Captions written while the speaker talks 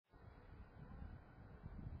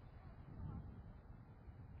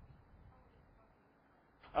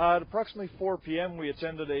At approximately 4 p.m. we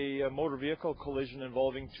attended a motor vehicle collision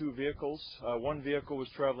involving two vehicles. One vehicle was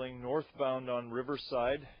traveling northbound on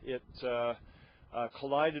Riverside. It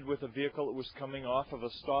collided with a vehicle that was coming off of a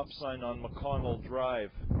stop sign on McConnell Drive.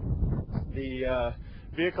 The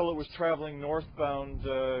vehicle that was traveling northbound,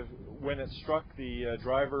 when it struck, the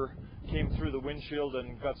driver came through the windshield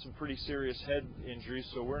and got some pretty serious head injuries,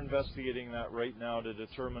 so we're investigating that right now to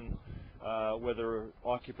determine whether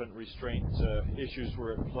occupant restraint issues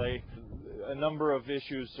were at play. A number of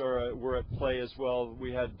issues were at play as well.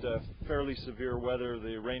 We had fairly severe weather.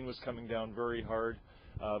 The rain was coming down very hard.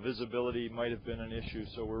 Visibility might have been an issue,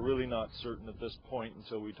 so we're really not certain at this point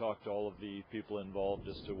until we talk to all of the people involved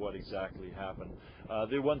as to what exactly happened.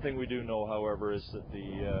 The one thing we do know, however, is that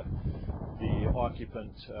the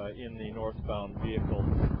occupant in the northbound vehicle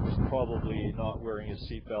was probably not wearing his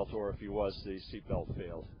seatbelt, or if he was, the seatbelt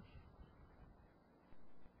failed.